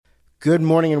Good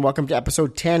morning and welcome to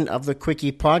episode 10 of the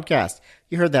Quickie Podcast.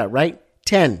 You heard that right?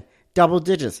 10. Double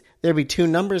digits. There'll be two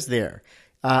numbers there.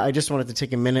 I just wanted to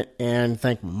take a minute and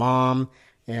thank my mom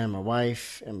and my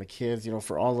wife and my kids,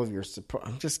 for all of your support.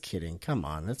 I'm just kidding. Come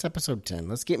on. That's episode 10.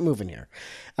 Let's get moving here.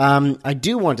 I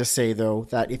do want to say, though,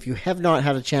 that if you have not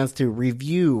had a chance to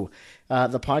review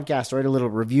the podcast, write a little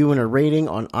review and a rating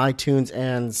on iTunes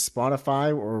and Spotify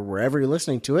or wherever you're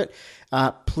listening to it,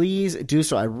 please do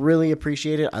so. I really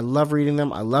appreciate it. I love reading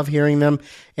them. I love hearing them.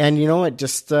 And it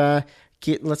just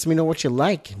lets me know what you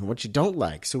like and what you don't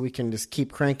like, so we can just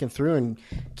keep cranking through and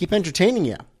keep entertaining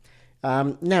you.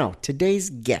 Now, today's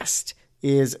guest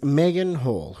is Meghan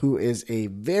Hole, who is a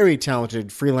very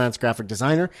talented freelance graphic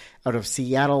designer out of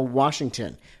Seattle,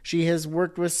 Washington. She has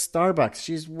worked with Starbucks.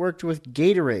 She's worked with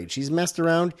Gatorade. She's messed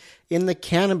around in the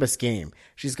cannabis game.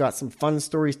 She's got some fun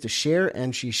stories to share,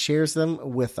 and she shares them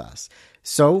with us.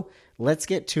 So let's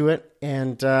get to it,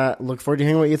 and look forward to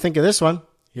hearing what you think of this one.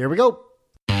 Here we go.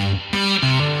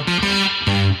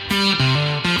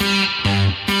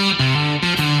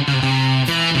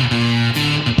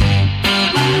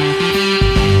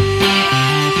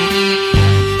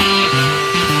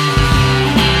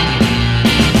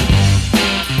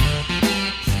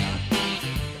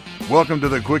 Welcome to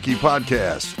the Quickie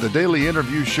Podcast, the daily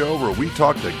interview show where we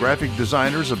talk to graphic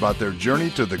designers about their journey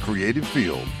to the creative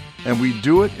field. And we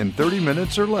do it in 30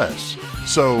 minutes or less.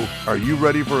 So, are you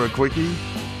ready for a Quickie?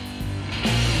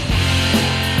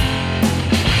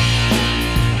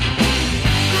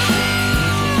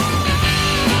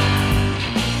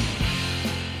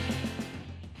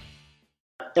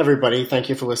 Everybody, thank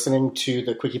you for listening to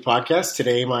the Quickie Podcast.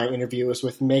 Today, my interview is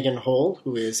with Meghan Hole,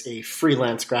 who is a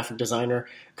freelance graphic designer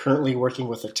currently working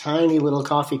with a tiny little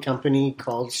coffee company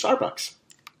called Starbucks.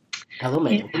 Hello,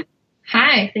 Meghan.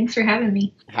 Hi, thanks for having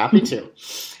me. Happy to.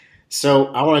 So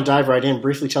I want to dive right in,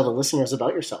 briefly tell the listeners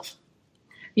about yourself.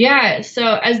 Yeah,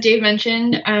 so as Dave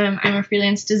mentioned, I'm a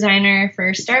freelance designer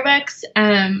for Starbucks.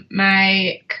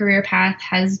 My career path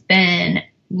has been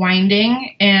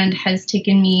winding and has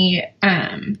taken me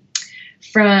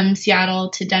from Seattle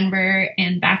to Denver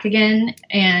and back again,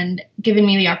 and given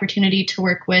me the opportunity to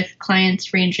work with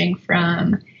clients ranging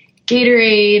from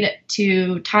Gatorade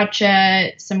to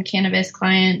Tatcha, some cannabis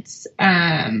clients,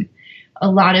 a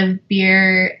lot of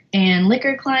beer and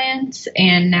liquor clients,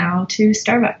 and now to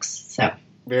Starbucks. So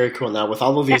very cool. Now, with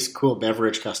all of these cool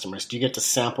beverage customers, do you get to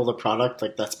sample the product?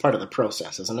 Like, that's part of the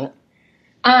process, isn't it?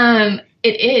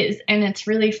 It is, and it's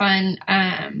really fun.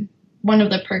 One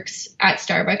of the perks at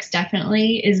Starbucks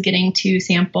definitely is getting to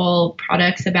sample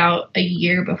products about a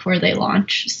year before they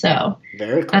launch. So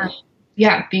very cool.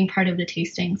 Being part of the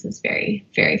tastings is very,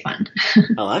 very fun.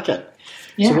 I like it.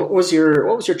 Yeah. So what was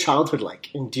your childhood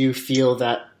like? And do you feel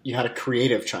that you had a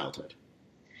creative childhood?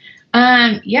 So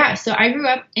I grew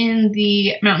up in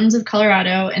the mountains of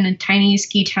Colorado in a tiny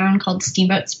ski town called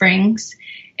Steamboat Springs.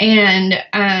 And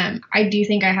I do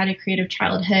think I had a creative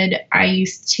childhood. I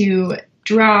used to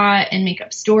draw and make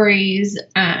up stories.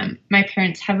 My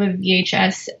parents have a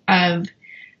VHS of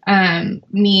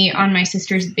me on my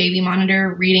sister's baby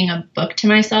monitor reading a book to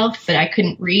myself, but I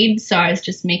couldn't read, so I was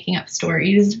just making up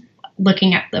stories,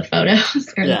 looking at the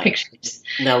photos or the pictures.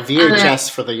 Now,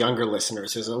 VHS, for the younger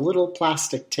listeners, is a little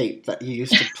plastic tape that you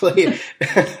used to play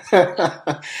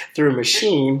through a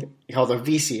machine called a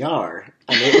VCR,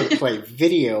 and it would play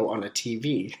video on a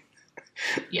TV.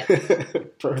 Yeah.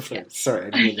 Perfect. Yeah. Sorry, I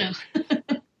didn't mean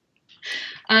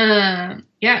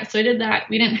so I did that.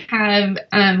 We didn't have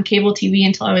cable TV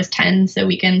until I was 10, so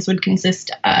weekends would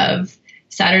consist of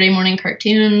Saturday morning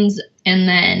cartoons and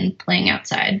then playing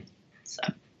outside. So,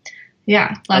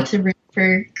 lots of room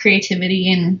for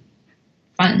creativity and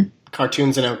fun.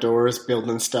 Cartoons and outdoors,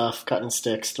 building stuff, cutting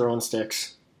sticks, throwing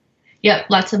sticks. Yep,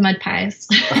 lots of mud pies.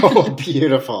 Oh,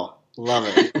 beautiful. Love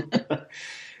it.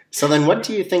 So then what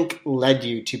do you think led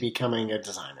you to becoming a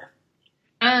designer?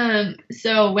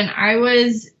 So when I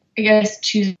was,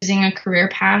 choosing a career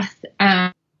path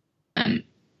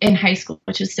in high school,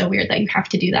 which is so weird that you have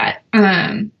to do that,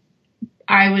 I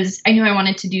knew I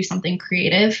wanted to do something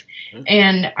creative,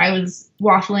 and I was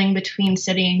waffling between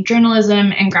studying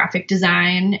journalism and graphic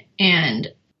design,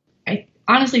 and I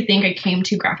honestly think I came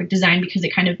to graphic design because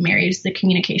it kind of marries the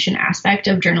communication aspect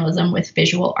of journalism with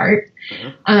visual art.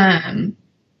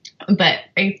 But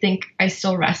I think I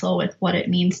still wrestle with what it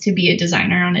means to be a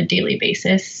designer on a daily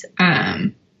basis.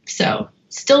 So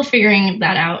still figuring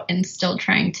that out and still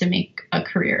trying to make a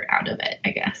career out of it, I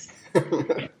guess.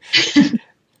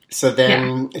 So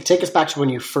then take us back to when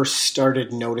you first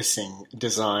started noticing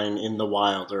design in the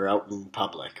wild or out in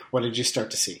public. What did you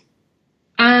start to see?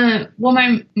 Well,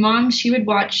 my mom, she would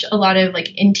watch a lot of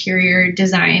like interior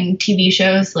design TV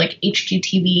shows, like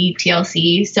HGTV,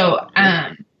 TLC. So,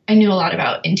 I knew a lot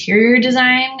about interior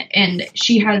design, and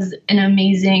she has an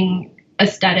amazing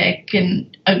aesthetic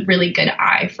and a really good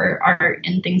eye for art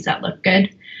and things that look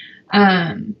good.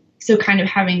 So kind of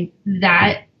having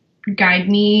that guide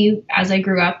me as I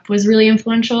grew up was really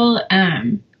influential.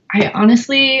 I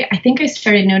think I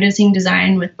started noticing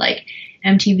design with like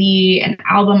MTV and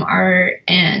album art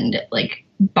and like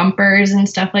bumpers and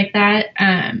stuff like that.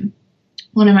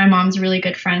 One of my mom's really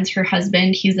good friends, her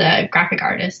husband, he's a graphic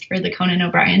artist for the Conan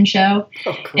O'Brien show.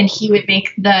 Oh, cool. And he would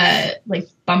make the like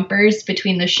bumpers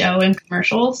between the show and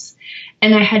commercials.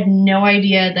 And I had no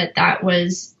idea that that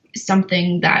was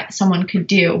something that someone could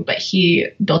do, but he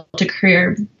built a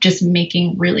career just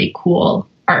making really cool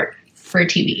art for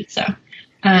TV. So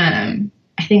I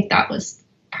think that was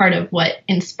part of what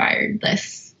inspired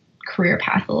this career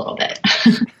path a little bit.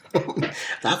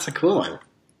 That's a cool one.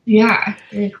 Yeah,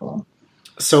 very cool.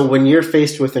 So when you're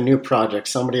faced with a new project,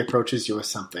 somebody approaches you with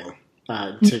something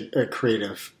to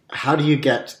creative, how do you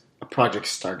get a project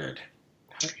started?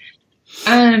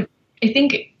 Everyone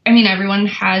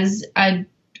has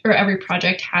every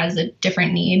project has a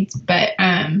different needs, but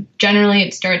generally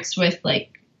it starts with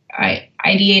like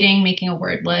ideating, making a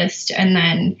word list, and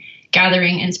then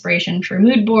gathering inspiration for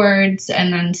mood boards,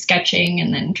 and then sketching,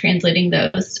 and then translating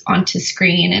those onto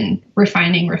screen and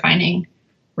refining.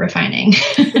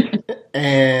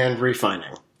 And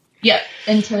refining. Yep,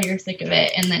 until you're sick of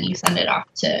it, and then you send it off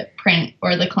to print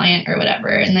or the client or whatever,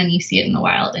 and then you see it in the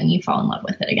wild and you fall in love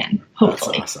with it again,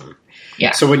 hopefully. That's awesome.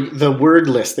 Yeah. So the word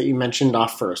list that you mentioned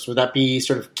off first, would that be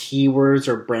sort of keywords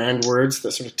or brand words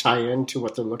that sort of tie into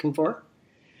what they're looking for?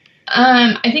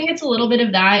 I think it's a little bit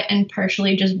of that, and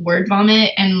partially just word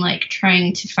vomit and like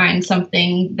trying to find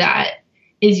something that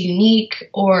is unique,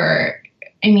 or,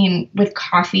 with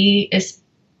coffee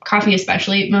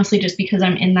especially, mostly just because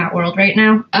I'm in that world right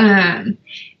now.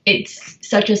 It's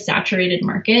such a saturated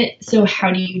market. So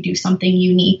how do you do something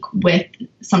unique with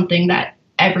something that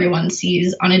everyone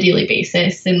sees on a daily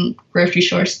basis and grocery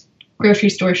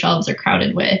store shelves are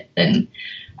crowded with? And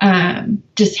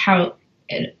just how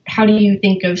do you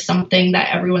think of something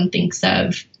that everyone thinks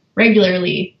of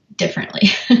regularly differently?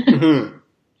 Mm-hmm.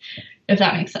 If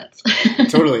that makes sense.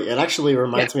 Totally. It actually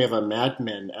reminds me of a Mad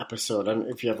Men episode. I don't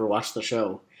know if you ever watched the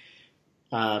show,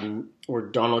 where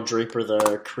Donald Draper,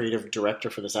 the creative director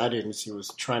for this ad agency, was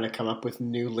trying to come up with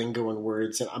new lingo and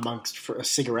words amongst for a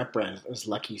cigarette brand. It was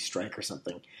Lucky Strike or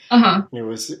something. Uh-huh.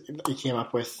 And he came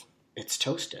up with, it's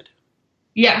toasted.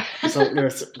 Yeah. So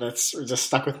that's just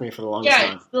stuck with me for the longest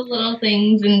time. Yeah, it's the little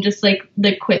things and just like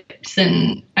the quips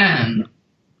and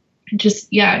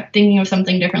thinking of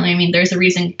something differently. There's a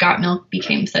reason Got Milk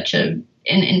became such an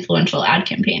influential ad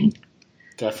campaign.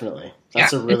 Definitely.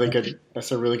 That's a really good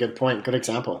point. Good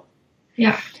example.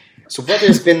 Yeah. So what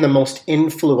has been the most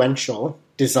influential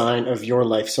design of your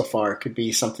life so far? It could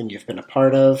be something you've been a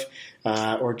part of,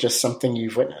 or just something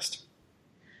you've witnessed.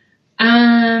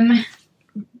 Definitely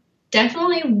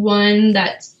one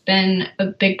that's been a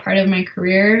big part of my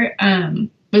career,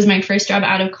 was my first job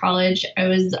out of college. I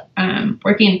was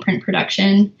working in print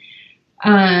production,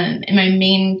 and my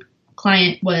main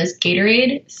client was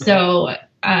Gatorade. So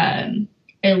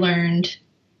I learned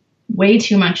way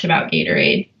too much about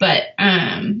Gatorade, but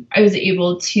I was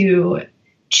able to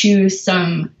choose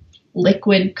some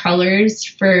liquid colors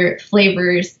for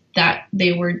flavors that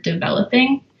they were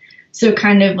developing. So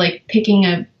kind of like picking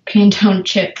a Pantone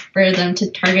chip for them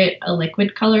to target a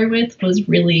liquid color with was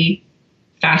really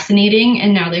fascinating.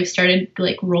 And now they've started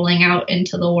like rolling out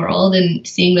into the world and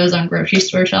seeing those on grocery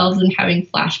store shelves and having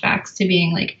flashbacks to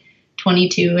being like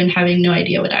 22 and having no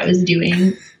idea what I was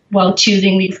doing while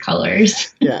choosing these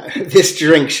colors. Yeah, this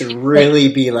drink should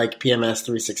really be like PMS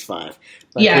 365.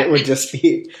 It would just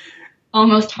be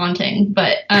almost haunting,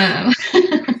 but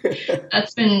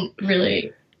that's been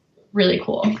really, really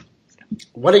cool.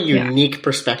 What a unique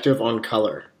perspective on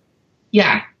color.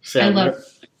 Yeah, I love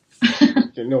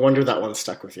it. No wonder that one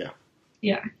stuck with you.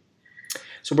 Yeah.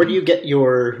 So where do you get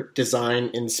your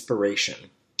design inspiration?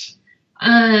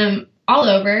 All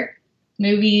over.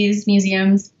 Movies,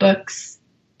 museums, books,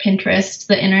 Pinterest,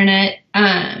 the internet.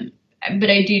 But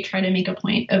I do try to make a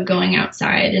point of going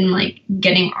outside and like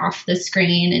getting off the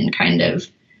screen and kind of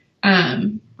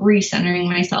recentering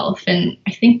myself. And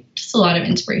I think just a lot of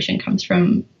inspiration comes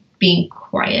from being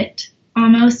quiet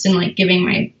almost and like giving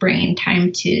my brain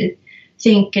time to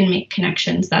think and make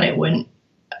connections that it wouldn't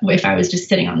if I was just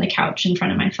sitting on the couch in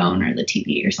front of my phone or the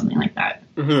TV or something like that.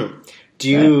 Mm-hmm.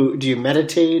 Do you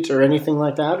meditate or anything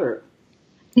like that? Or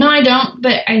No, I don't,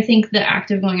 but I think the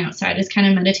act of going outside is kind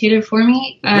of meditative for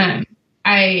me.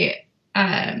 I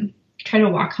try to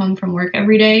walk home from work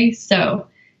every day, so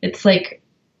it's like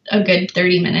a good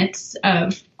 30 minutes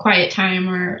of quiet time,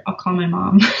 or I'll call my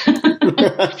mom.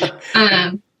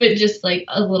 But just like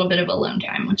a little bit of alone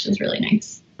time, which is really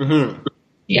nice. Mm-hmm.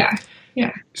 Yeah.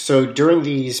 So during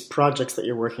these projects that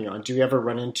you're working on, do you ever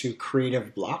run into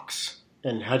creative blocks,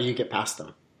 and how do you get past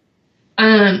them?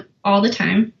 All the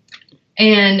time.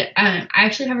 And I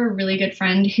actually have a really good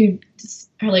friend who,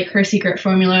 like, her secret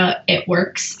formula, it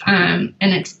works, and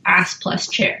it's ass plus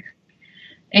chair.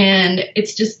 And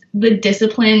it's just the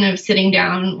discipline of sitting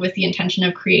down with the intention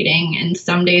of creating. And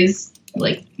some days,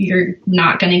 like, you're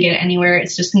not going to get anywhere.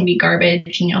 It's just going to be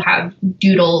garbage, and you'll have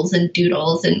doodles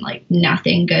and like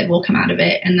nothing good will come out of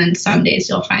it. And then some days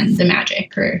you'll find the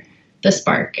magic or the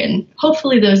spark. And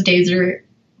hopefully those days are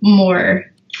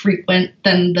more frequent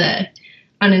than the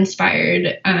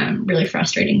uninspired, really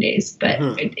frustrating days. But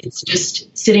it's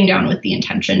just sitting down with the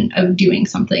intention of doing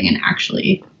something and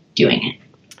actually doing it.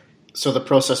 So the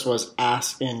process was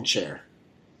ass in chair.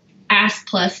 Ass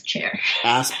plus chair.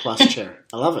 Ass plus chair.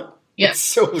 I love it. Yeah. It's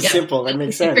so simple. That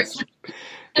makes sense.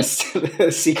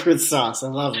 The secret sauce. I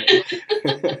love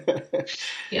it.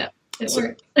 Yeah. It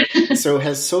works. So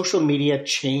has social media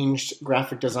changed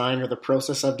graphic design or the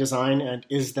process of design, and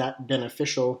is that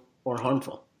beneficial or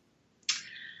harmful?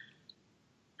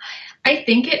 I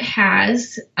think it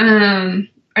has. I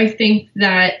think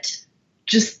that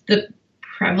just the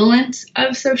prevalence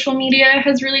of social media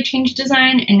has really changed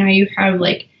design, and now you have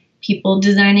like people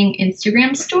designing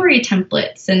Instagram story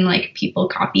templates, and like people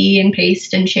copy and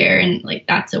paste and share, and like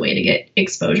that's a way to get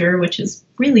exposure, which is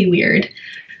really weird.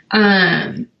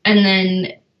 And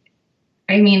then,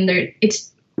 I mean,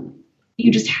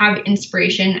 you just have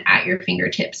inspiration at your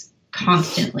fingertips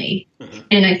constantly.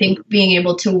 And I think being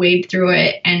able to wade through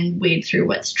it and wade through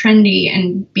what's trendy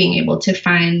and being able to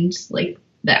find like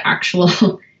the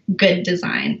actual good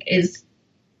design is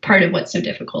part of what's so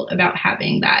difficult about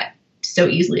having that so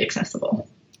easily accessible.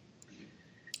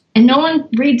 And no one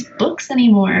reads books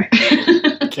anymore.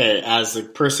 Okay, as a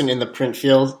person in the print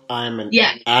field, I'm an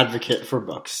advocate for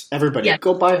books. Everybody,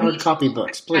 go buy hard copy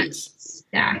books, please.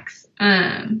 Stacks.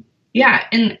 Yeah,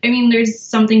 and I mean, there's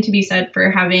something to be said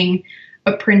for having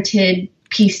a printed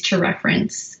piece to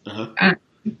reference,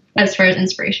 as far as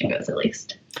inspiration goes, at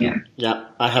least. Yeah,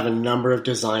 I have a number of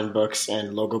design books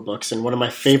and logo books, and one of my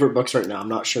favorite books right now, I'm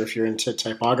not sure if you're into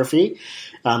typography,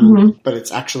 but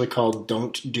it's actually called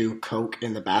Don't Do Coke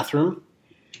in the Bathroom.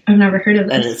 I've never heard of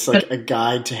this. And it's like a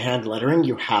guide to hand lettering.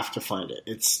 You have to find it.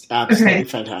 It's absolutely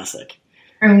fantastic.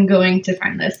 I'm going to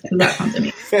find this because that sounds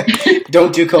amazing.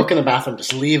 Don't do Coke in the bathroom.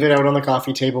 Just leave it out on the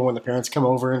coffee table when the parents come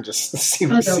over and just see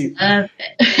what you see. Love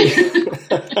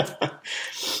it.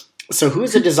 So who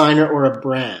is a designer or a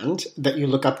brand that you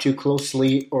look up to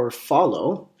closely or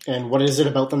follow, and what is it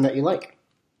about them that you like?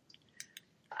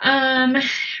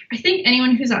 I think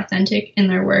anyone who's authentic in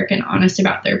their work and honest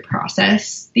about their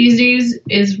process these days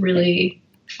is really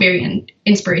very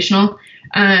inspirational.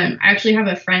 I actually have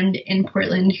a friend in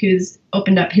Portland who's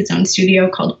opened up his own studio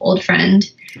called Old Friend,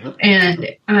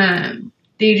 and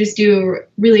they just do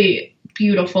really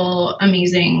beautiful,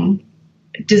 amazing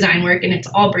design work, and it's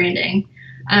all branding.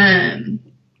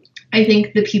 I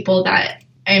think the people that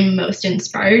I'm most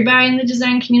inspired by in the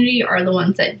design community are the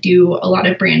ones that do a lot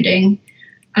of branding.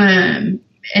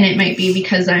 And it might be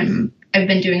because I've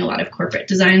been doing a lot of corporate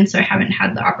design, so I haven't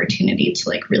had the opportunity to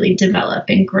like really develop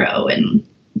and grow and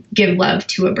give love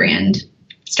to a brand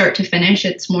start to finish.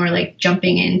 It's more like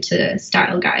jumping into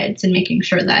style guides and making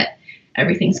sure that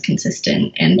everything's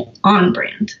consistent and on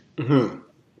brand.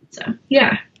 So,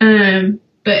 yeah.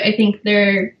 But I think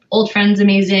their Old Friend's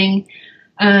amazing.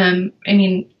 I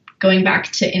mean, going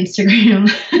back to Instagram,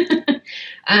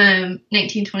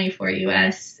 1924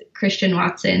 US, Christian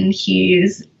Watson,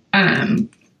 he's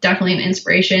definitely an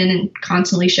inspiration and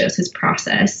constantly shows his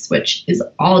process, which is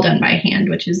all done by hand,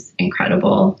 which is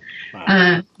incredible.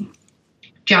 Wow.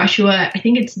 Joshua, I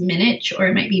think it's Minich, or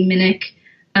it might be Minnick.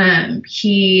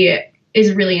 He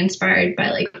is really inspired by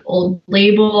like old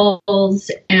labels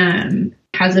and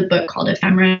has a book called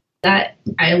Ephemera that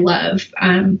I love.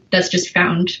 That's just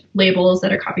found labels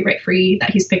that are copyright free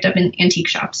that he's picked up in antique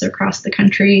shops across the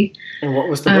country. And what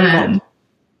was the book called?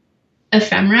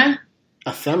 Ephemera.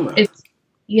 Ephemera.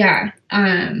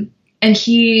 And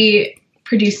he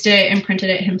produced it and printed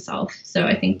it himself. So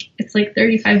I think it's like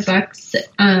 $35.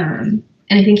 And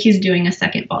I think he's doing a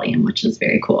second volume, which is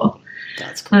very cool.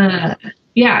 That's cool.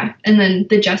 Yeah. And then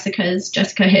the Jessicas,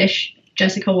 Jessica Hish,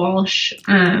 Jessica Walsh,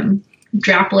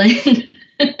 Draplin.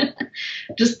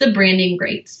 Just the branding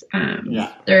greats.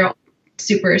 They're all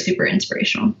super, super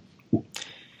inspirational.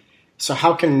 So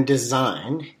how can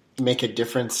design make a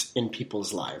difference in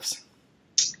people's lives?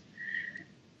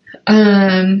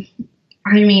 I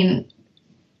mean,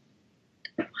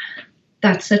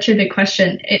 that's such a big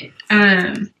question.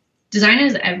 Design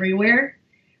is everywhere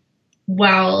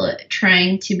while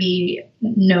trying to be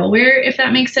nowhere, if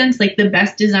that makes sense. Like the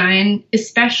best design,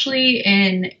 especially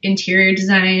in interior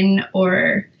design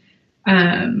or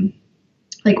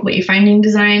like wayfinding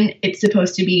design, it's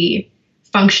supposed to be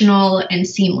functional and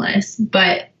seamless.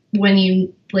 But when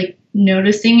you like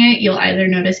noticing it, you'll either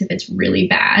notice if it's really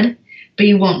bad, but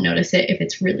you won't notice it if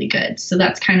it's really good. So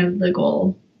that's kind of the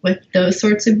goal with those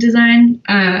sorts of design.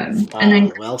 And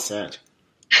then well said.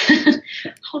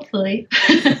 Hopefully.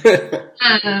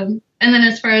 And then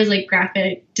as far as like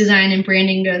graphic design and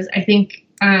branding goes, I think,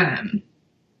 I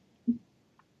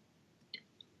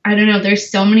don't know, there's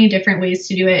so many different ways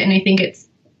to do it. And I think it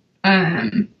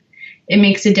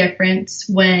makes a difference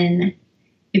when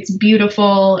it's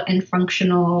beautiful and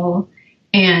functional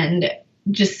and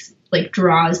just like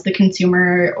draws the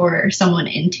consumer or someone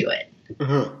into it.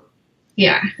 Mm-hmm.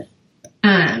 Yeah.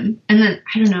 And then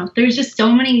I don't know, there's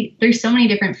so many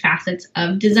different facets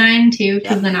of design too.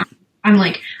 Cause then I'm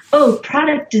like, oh,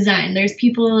 product design. There's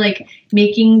people like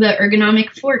making the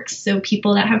ergonomic forks so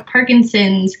people that have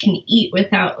Parkinson's can eat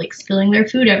without like spilling their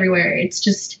food everywhere. It's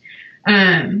just,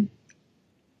 it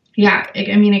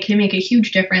can make a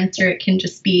huge difference, or it can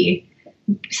just be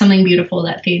something beautiful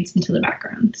that fades into the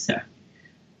background. So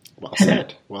well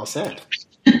said.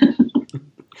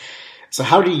 So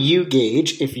how do you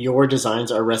gauge if your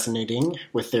designs are resonating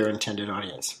with their intended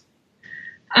audience?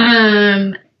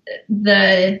 The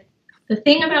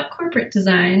thing about corporate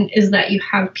design is that you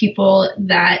have people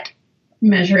that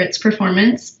measure its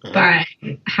performance by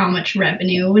how much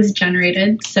revenue was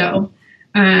generated. So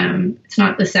it's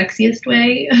not the sexiest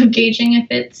way of gauging if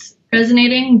it's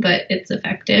resonating, but it's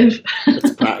effective.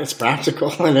 It's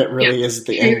practical, and it really is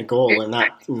the end goal in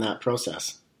that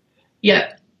process.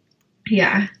 Yep.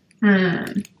 Yeah.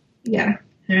 I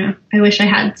don't know. I wish I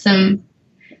had some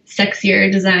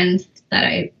sexier designs that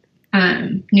I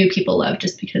knew people loved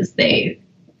just because it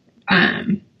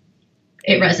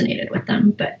resonated with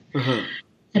them. But I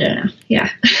don't know.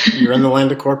 Yeah. You're in the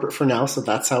land of corporate for now, so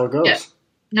that's how it goes. Yep.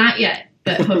 Not yet,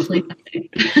 but hopefully someday.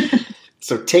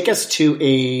 So take us to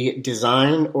a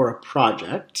design or a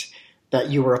project that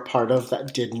you were a part of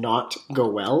that did not go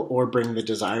well or bring the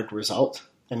desired result.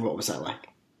 And what was that like?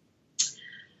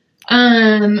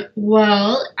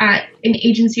 Well, at an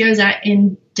agency I was at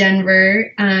in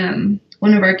Denver,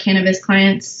 one of our cannabis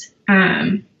clients,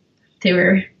 they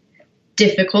were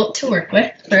difficult to work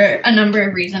with for a number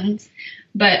of reasons,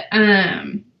 but,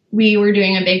 we were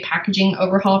doing a big packaging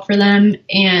overhaul for them,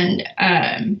 and,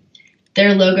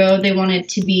 their logo, they wanted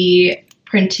to be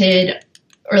printed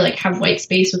or like have white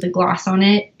space with a gloss on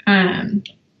it. And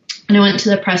I went to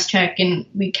the press check, and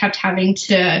we kept having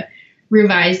to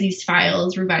revise these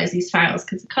files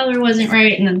because the color wasn't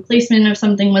right, and then the placement of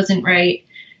something wasn't right.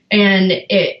 And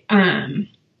it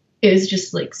was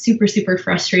just like super, super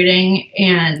frustrating.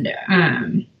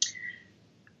 And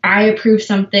I approved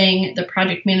something, the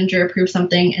project manager approved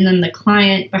something, and then the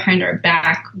client behind our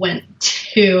back went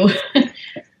to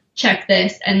check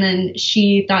this, and then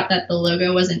she thought that the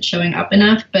logo wasn't showing up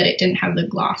enough, but it didn't have the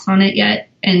gloss on it yet.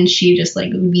 And she just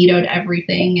like vetoed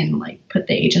everything and like put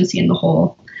the agency in the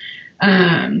hole.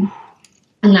 And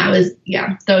that was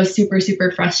super,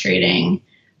 super frustrating,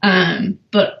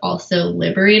 but also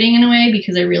liberating in a way,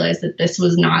 because I realized that this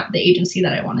was not the agency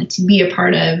that I wanted to be a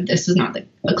part of. This was not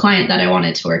a client that I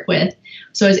wanted to work with.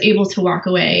 So I was able to walk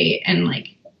away and like,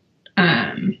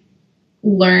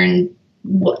 learn,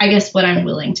 I guess, what I'm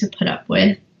willing to put up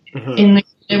with in the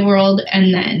creative world,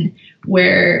 and then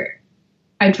where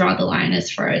I draw the line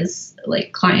as far as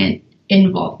like client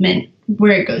involvement,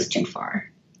 where it goes too far.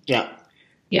 Yeah.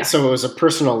 So it was a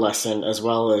personal lesson as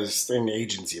well as an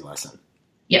agency lesson.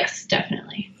 Yes,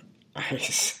 definitely.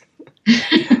 Nice.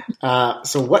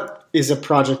 So what is a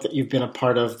project that you've been a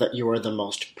part of that you are the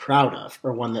most proud of,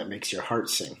 or one that makes your heart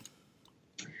sing?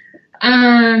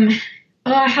 I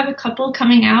have a couple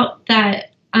coming out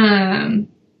that I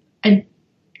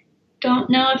don't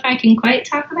know if I can quite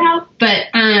talk about, but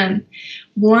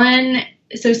one,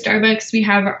 so Starbucks, we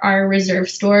have our reserve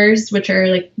stores, which are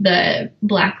like the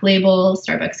black label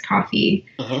Starbucks coffee.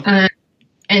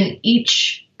 And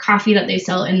each coffee that they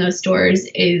sell in those stores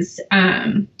is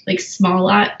like small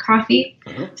lot coffee.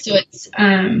 So it's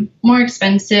more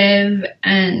expensive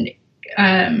and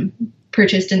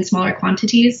purchased in smaller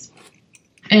quantities.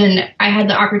 And I had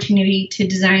the opportunity to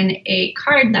design a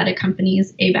card that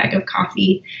accompanies a bag of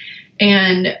coffee,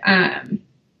 and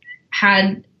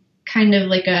had kind of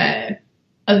like a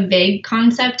vague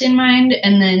concept in mind.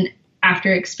 And then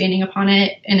after expanding upon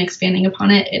it,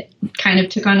 it kind of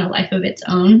took on a life of its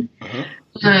own,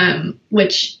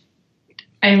 which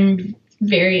I'm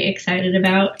very excited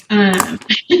about.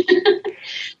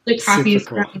 The coffee's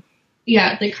cool.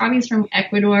 the coffee's from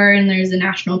Ecuador, and there's a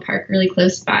national park really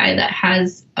close by that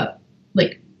has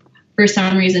for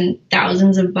some reason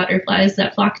thousands of butterflies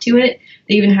that flock to it.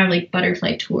 They even have like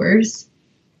butterfly tours.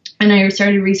 And I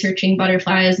started researching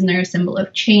butterflies, and they're a symbol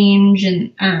of change,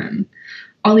 and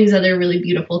all these other really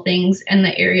beautiful things. And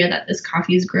the area that this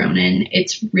coffee is grown in,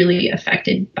 it's really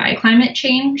affected by climate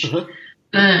change.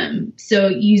 So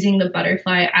using the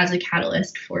butterfly as a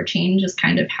catalyst for change is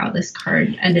kind of how this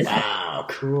card ended up. Wow,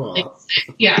 cool. It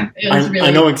was really.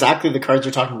 I know exactly the cards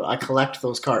you're talking about. I collect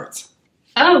those cards.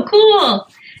 Oh, cool.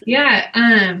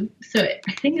 Yeah. So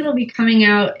I think it'll be coming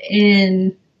out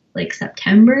in like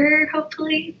September,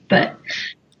 hopefully. But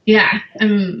yeah,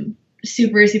 I'm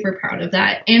super, super proud of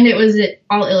that. And it was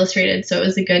all illustrated, so it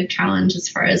was a good challenge as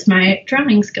far as my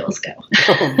drawing skills go.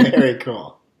 Oh, very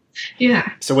cool. Yeah.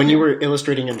 So when you were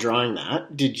illustrating and drawing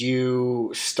that, did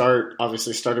you started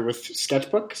with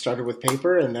sketchbook, started with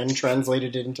paper, and then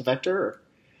translated it into vector? Or?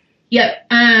 Yep.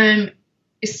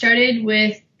 It started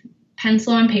with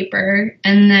pencil and paper,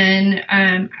 and then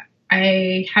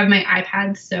I have my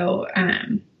iPad, so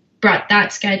brought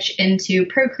that sketch into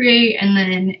Procreate, and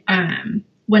then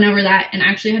went over that and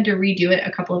actually had to redo it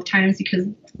a couple of times because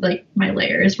like my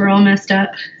layers were all messed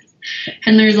up.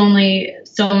 And there's only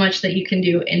so much that you can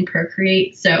do in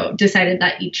Procreate, so decided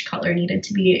that each color needed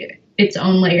to be its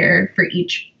own layer for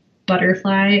each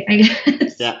butterfly, I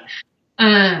guess.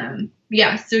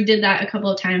 Yeah. So did that a couple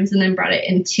of times and then brought it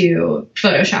into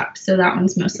Photoshop. So that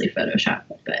one's mostly Photoshop,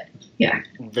 but yeah.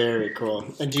 Very cool.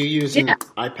 And do you use an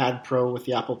iPad Pro with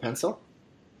the Apple Pencil?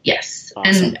 Yes.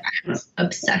 Awesome. And I'm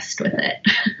obsessed with it.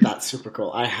 That's super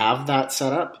cool. I have that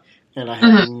set up, and I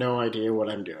have no idea what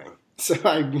I'm doing. So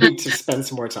I need to spend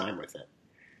some more time with it.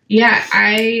 Yeah,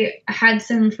 I had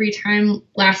some free time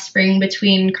last spring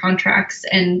between contracts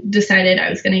and decided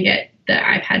I was going to get the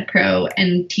iPad Pro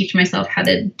and teach myself how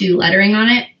to do lettering on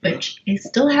it, which I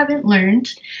still haven't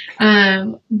learned.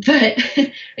 But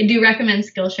I do recommend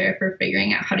Skillshare for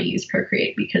figuring out how to use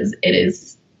Procreate because it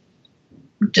is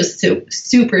just so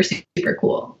super, super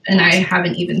cool. And I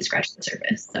haven't even scratched the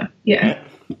surface. So, yeah.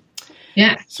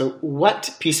 Yeah. So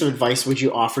what piece of advice would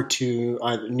you offer to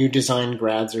new design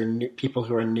grads or new people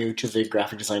who are new to the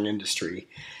graphic design industry?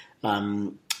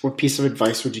 What piece of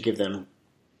advice would you give them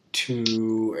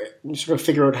to sort of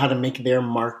figure out how to make their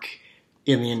mark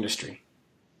in the industry?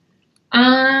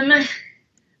 Man,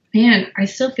 I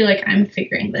still feel like I'm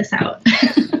figuring this out.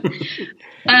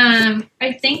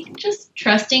 I think just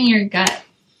trusting your gut.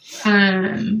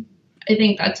 I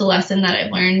think that's a lesson that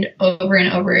I've learned over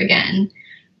and over again.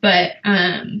 But,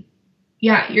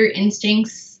 your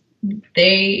instincts,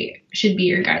 they should be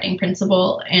your guiding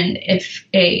principle. And if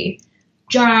a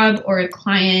job or a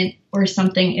client or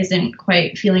something isn't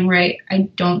quite feeling right, I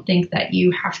don't think that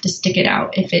you have to stick it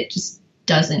out if it just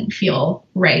doesn't feel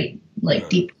right, like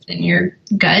deep in your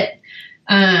gut.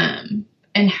 And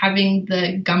having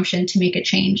the gumption to make a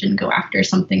change and go after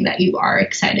something that you are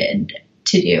excited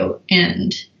to do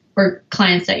or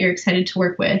clients that you're excited to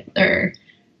work with or,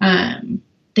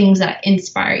 things that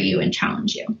inspire you and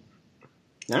challenge you.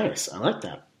 Nice. I like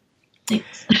that.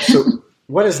 Thanks. So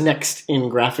what is next in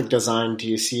graphic design? Do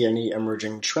you see any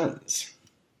emerging trends?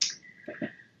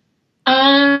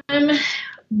 This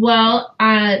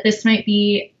might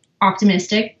be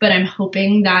optimistic, but I'm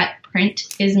hoping that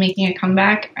print is making a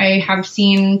comeback. I have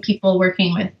seen people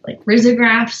working with like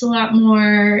risographs a lot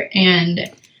more. And,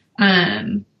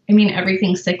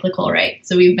 everything's cyclical, right?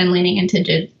 So we've been leaning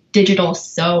into digital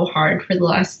so hard for the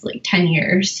last 10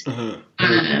 years.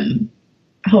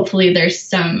 Hopefully there's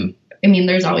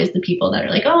there's always the people that are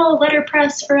like, oh,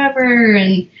 letterpress forever.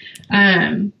 And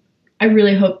I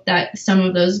really hope that some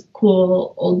of those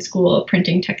cool old school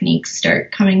printing techniques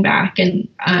start coming back and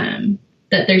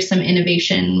that there's some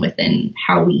innovation within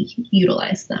how we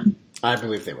utilize them. I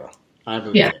believe they will. I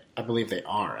believe they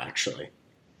are actually.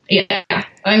 Yeah.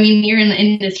 You're in the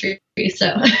industry,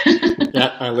 so.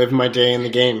 Yeah, I live my day in the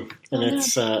game, and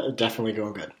it's definitely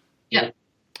going good. Yeah.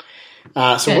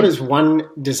 So what is one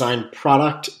design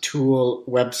product, tool,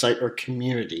 website, or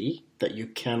community that you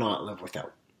cannot live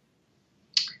without?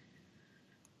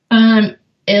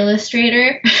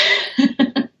 Illustrator.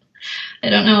 I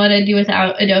don't know what I'd do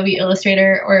without Adobe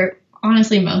Illustrator or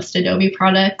honestly most Adobe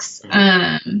products.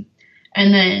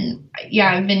 And then,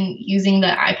 yeah, I've been using the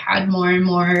iPad more and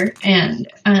more, and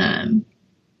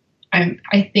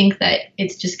I think that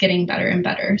it's just getting better and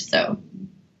better. So,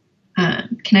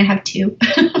 can I have two?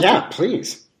 Yeah,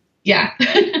 please. Yeah.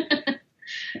 I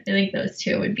think those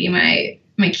two would be my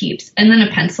keeps. And then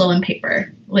a pencil and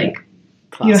paper. Like,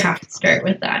 classic. You have to start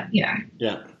with that. Yeah.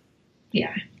 Yeah.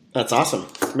 Yeah. That's awesome.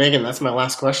 Megan, that's my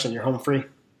last question. You're home free.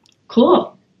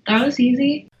 Cool. That was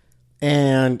easy.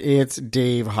 And it's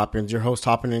Dave Hopkins, your host,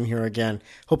 hopping in here again.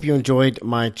 Hope you enjoyed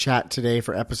my chat today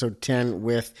for episode 10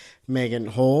 with Meghan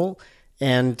Hole.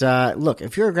 And look,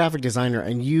 if you're a graphic designer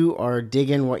and you are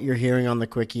digging what you're hearing on the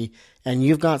Quickie and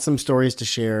you've got some stories to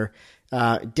share,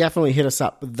 definitely hit us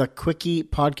up,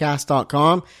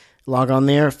 thequickiepodcast.com. Log on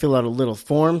there, fill out a little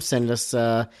form, send us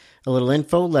a little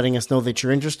info, letting us know that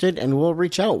you're interested, and we'll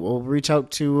reach out. We'll reach out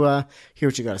to hear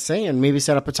what you got to say and maybe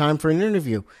set up a time for an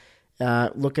interview.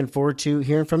 Looking forward to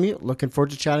hearing from you. Looking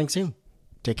forward to chatting soon.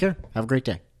 Take care. Have a great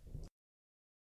day.